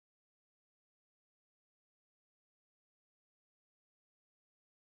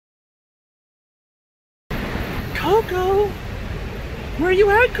Coco? Where you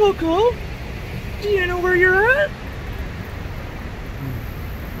at, Coco? Do you know where you're at?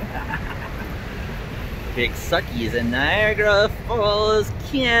 Big Sucky's in Niagara Falls,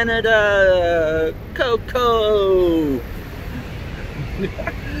 Canada. Coco!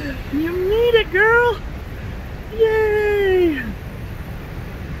 You made it, girl! Yay!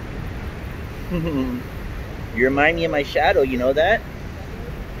 You remind me of my shadow, you know that?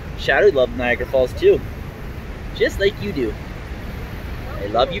 Shadow loved Niagara Falls too. Just like you do. I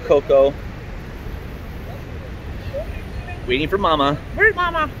love you, Coco. Waiting for Mama. Where's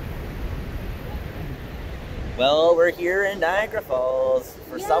Mama? Well, we're here in Niagara Falls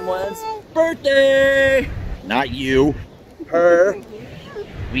for someone's birthday. Not you. Her.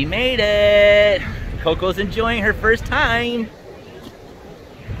 We made it. Coco's enjoying her first time.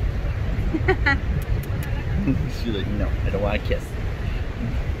 She's like, no, I don't want to kiss.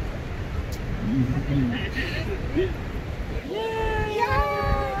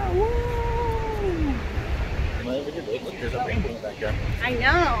 Yeah! Woo! Look, there's a rainbow back there. I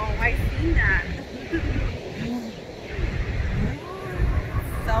know, I've seen that.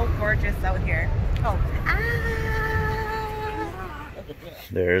 So gorgeous out here. Oh. Ah.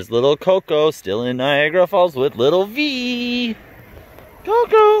 There's little Coco still in Niagara Falls with little V.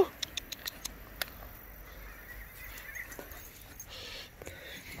 Coco!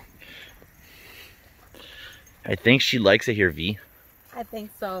 I think she likes it here, V. I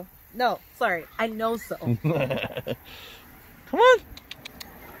think so. No, sorry, I know so. Come on.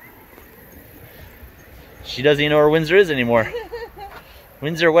 She doesn't even know where Windsor is anymore.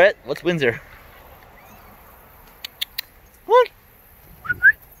 Windsor what? What's Windsor? Come on.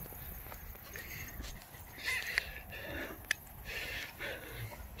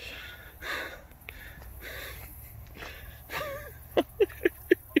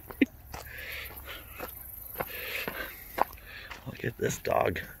 Look at this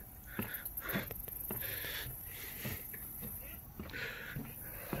dog.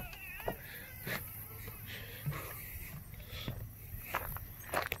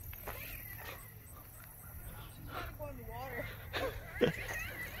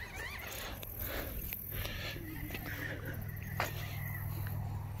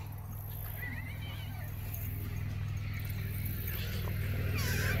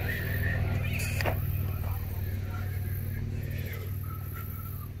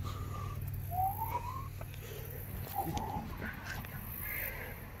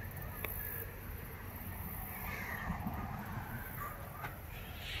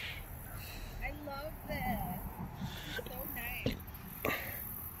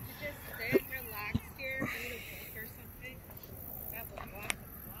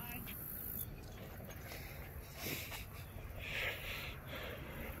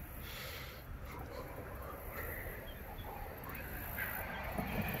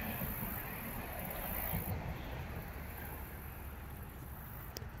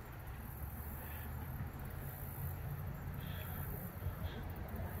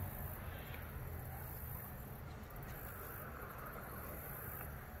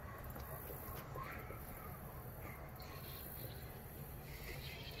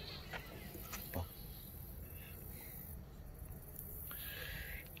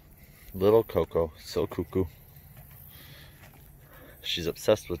 Little Coco, so cuckoo. She's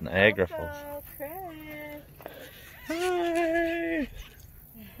obsessed with Niagara Falls. Hi!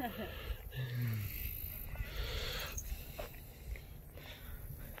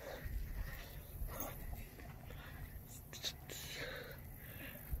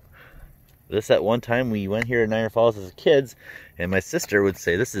 This at one time we went here in Niagara Falls as kids, and my sister would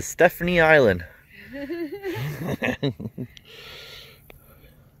say, "This is Stephanie Island."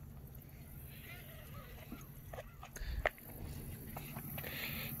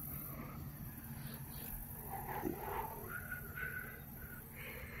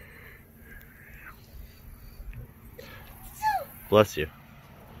 Bless you.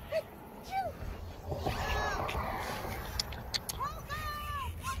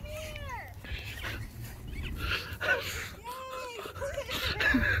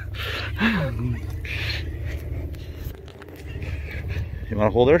 You want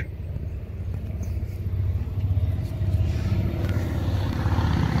to hold her?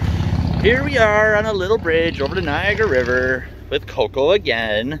 Here we are on a little bridge over the Niagara River with Coco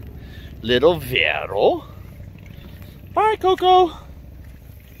again. Little Vero. Bye, Coco.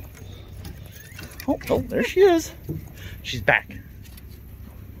 Oh, there she is. She's back.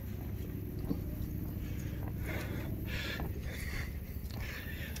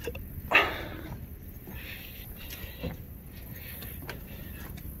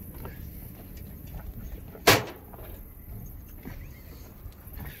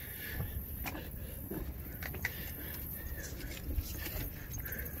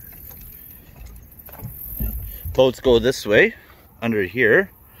 Boats go this way, under here,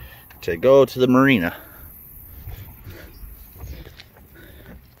 to go to the marina.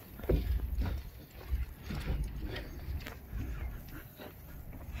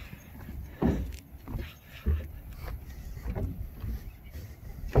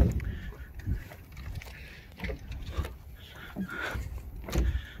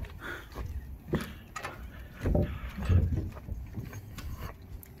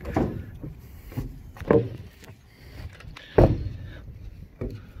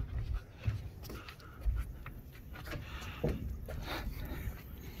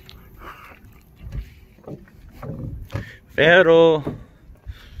 Pero.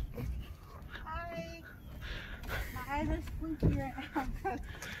 Hi. My eyes are squinty right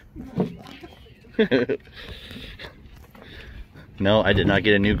now. No, I did not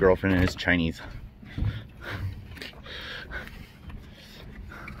get a new girlfriend and it's Chinese.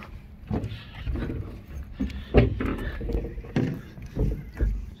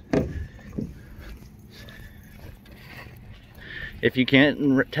 If you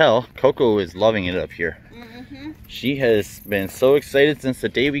can't tell, Coco is loving it up here. Mm-hmm. She has been so excited since the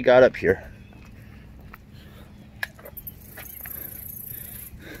day we got up here.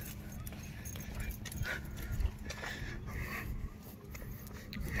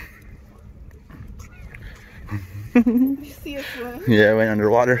 You see it swim? Yeah, I went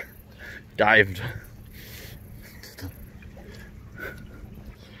underwater, dived.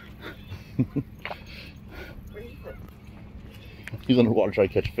 He's underwater trying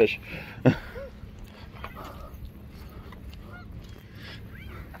to catch fish.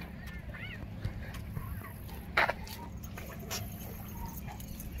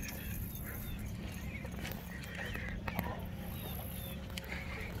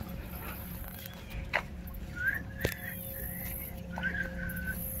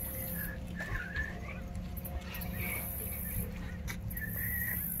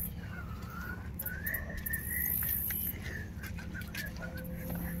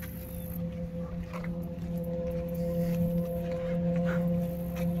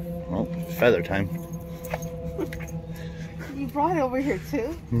 Well, feather time. You brought it over here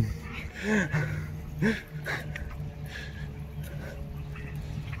too?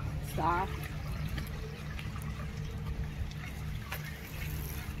 Stop.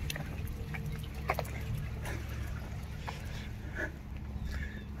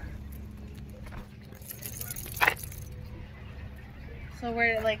 So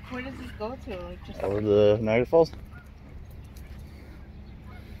where does this go to? Like just Over the Niagara Falls.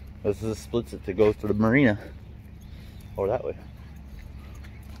 This is splits it to go to the marina. Or that way.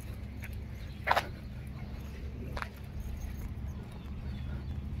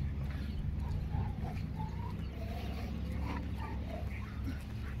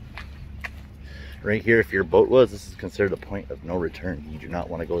 Right here, if your boat was, this is considered a point of no return. You do not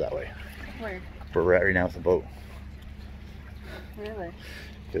want to go that way. where? Where we're at right now is a boat. Really?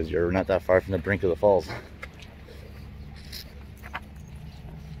 Because you're not that far from the brink of the falls.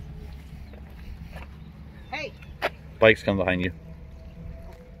 Hey! Bikes come behind you.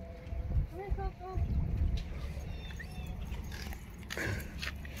 Where's Coco?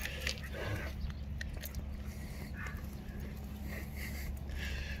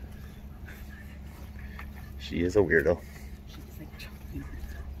 She is a weirdo. She's like choking.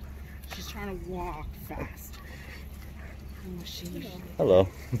 She's trying to walk fast. Oh, she. Hello.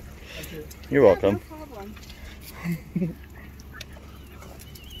 You're welcome. No problem.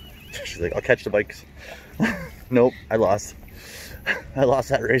 She's like, I'll catch the bikes. Nope, I lost. I lost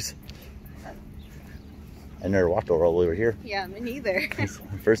that race. I never walked all the way over here. Yeah, me neither.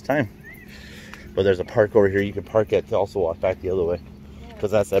 First time. But there's a park over here you can park at to also walk back the other way.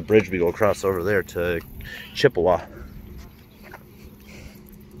 Because that's that bridge we go across over there to Chippewa.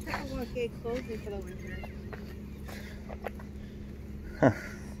 I want to get closer for the winter. Huh.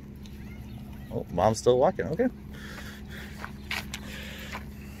 Oh, mom's still walking. Okay.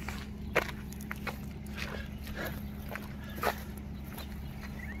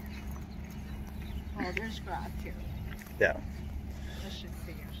 Oh, there's grass here. Yeah. Let's just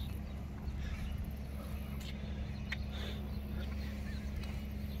see.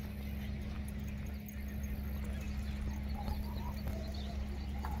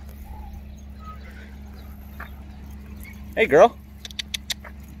 Hey, girl.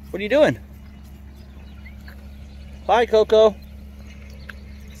 What are you doing? Bye, Coco.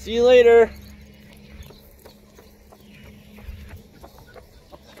 See you later.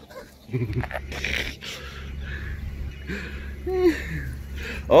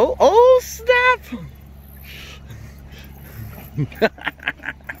 Oh, snap!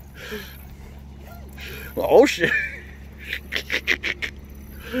 Oh shit.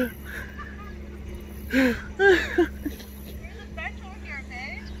 There's a bench over here,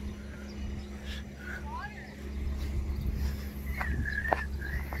 babe. Water.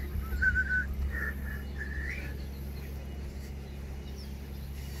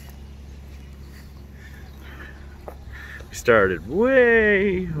 We started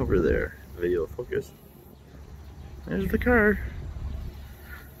way over there. Video focus. There's the car.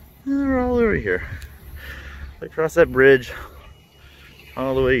 And we're all over here. Across that bridge.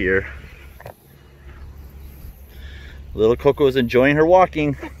 All the way here. Little Coco is enjoying her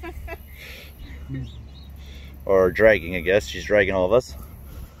walking. Or dragging, I guess. She's dragging all of us.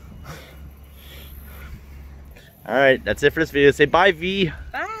 Alright, that's it for this video. Say bye, V.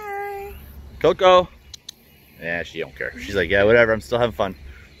 Bye. Coco. Yeah, she don't care. She's like, yeah, whatever. I'm still having fun.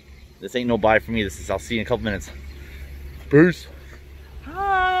 This ain't no bye for me. This is, I'll see you in a couple minutes. Peace.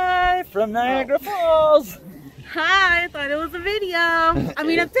 Hi from Niagara Falls. Hi, I thought it was a video. I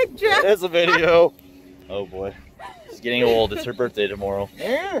mean a picture. It's a video. Oh boy. She's getting old. It's her birthday tomorrow.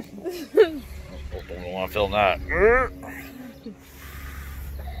 I don't want to film that.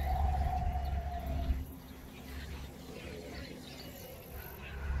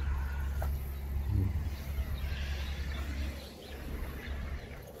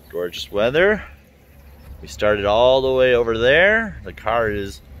 Gorgeous weather. We started all the way over there. The car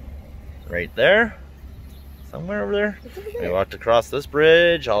is right there. Somewhere over there. We walked across this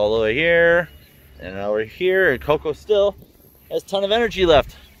bridge all the way here. And now we're here, and Coco still has a ton of energy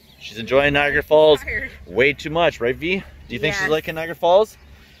left. She's enjoying Niagara Falls way too much, right, V? Do you think she's liking Niagara Falls?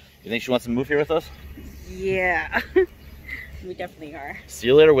 You think she wants to move here with us? Yeah. We definitely are. See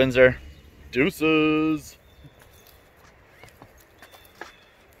you later, Windsor. Deuces.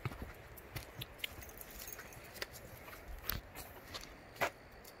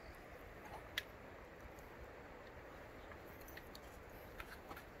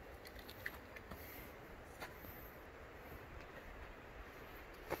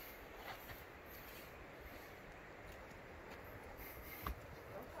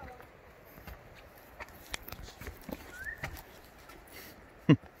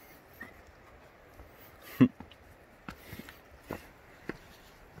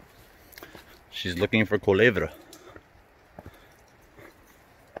 She's looking for colevra.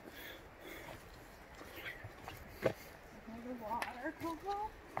 Water, Coco?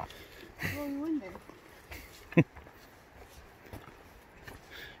 Oh, you in there.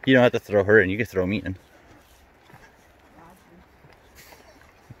 You don't have to throw her in, you can throw me in.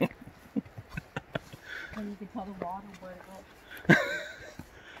 And you can tell the water where to go.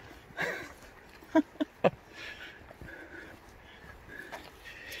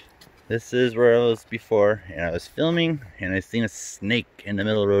 This is where I was before, and I was filming, and I seen a snake in the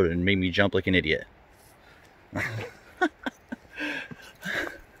middle of the road and made me jump like an idiot.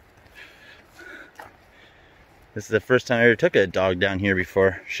 This is the first time I ever took a dog down here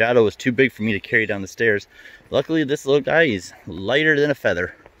before. Shadow was too big for me to carry down the stairs. Luckily, this little guy, he's lighter than a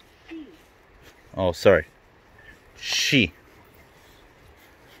feather. Oh, sorry. She.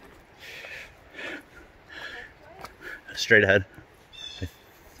 Straight ahead.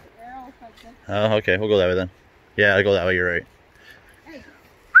 Oh, okay, we'll go that way then. Yeah, I'll go that way, you're right. Hey.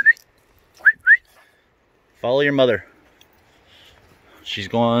 Follow your mother. She's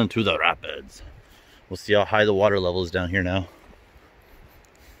going to the rapids. We'll see how high the water level is down here now.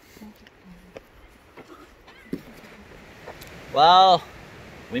 Well,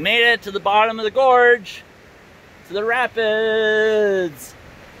 we made it to the bottom of the gorge. To the rapids.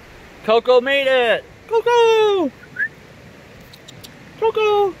 Coco made it. Coco!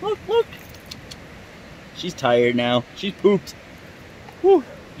 Coco, look, look. She's tired now. She's pooped. Whew.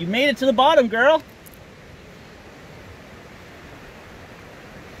 You made it to the bottom, girl.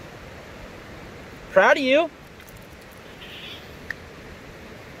 Proud of you.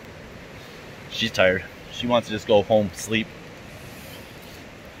 She's tired. She wants to just go home, sleep.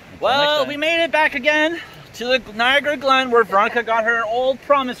 Well, we made it back again to the Niagara Glen where Veronica got her old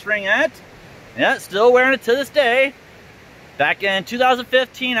promise ring at. Yeah, still wearing it to this day. Back in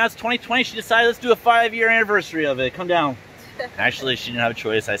 2015, that's 2020, she decided let's do a 5-year anniversary of it. Come down. Actually, she didn't have a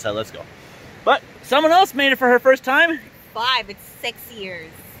choice. I said, let's go. But someone else made it for her first time. 5, it's 6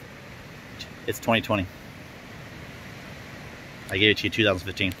 years. It's 2020. I gave it to you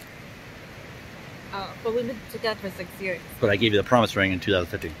 2015. Oh, but we've been together for 6 years. But I gave you the promise ring in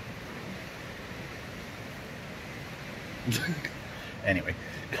 2015. Anyway.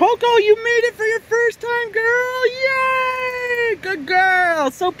 Coco, you made it for your first time, girl! Yay! Good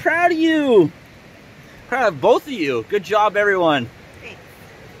girl! So proud of you! Proud of both of you. Good job, everyone. Thanks.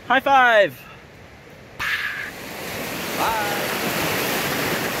 High five! Bye.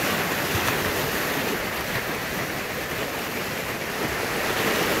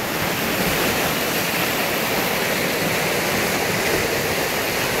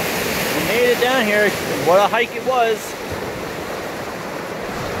 We made it down here. What a hike it was.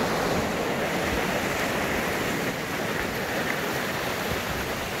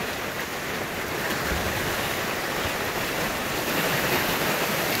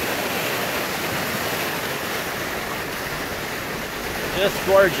 Just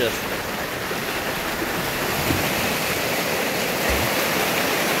gorgeous.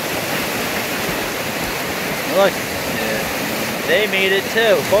 Look, they made it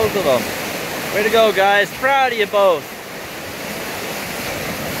too, both of them. Way to go, guys. Proud of you both.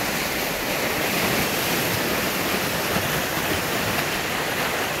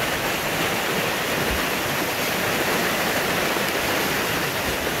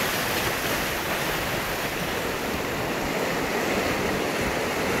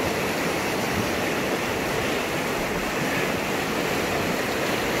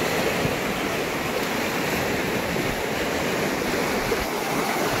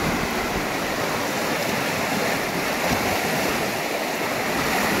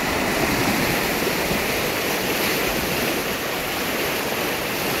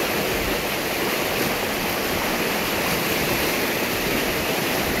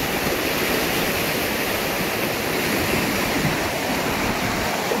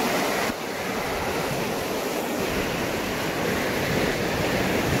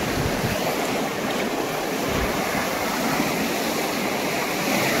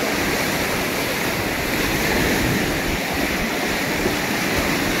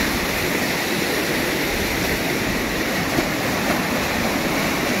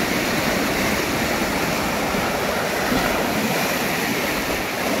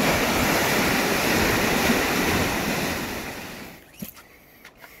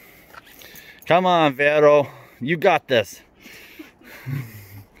 Come on, Vero. You got this.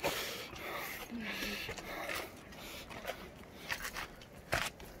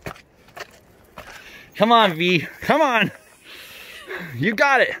 Come on, V. Come on. You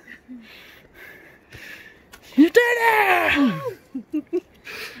got it. You did it!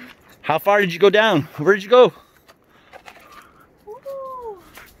 How far did you go down? Where did you go?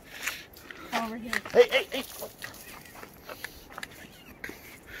 Over here. Hey, hey, hey.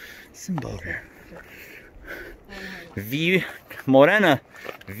 Simba over here. V Morena.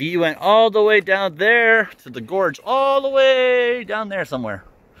 V went all the way down there to the gorge, all the way down there somewhere.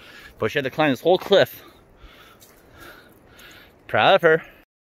 But she had to climb this whole cliff. Proud of her.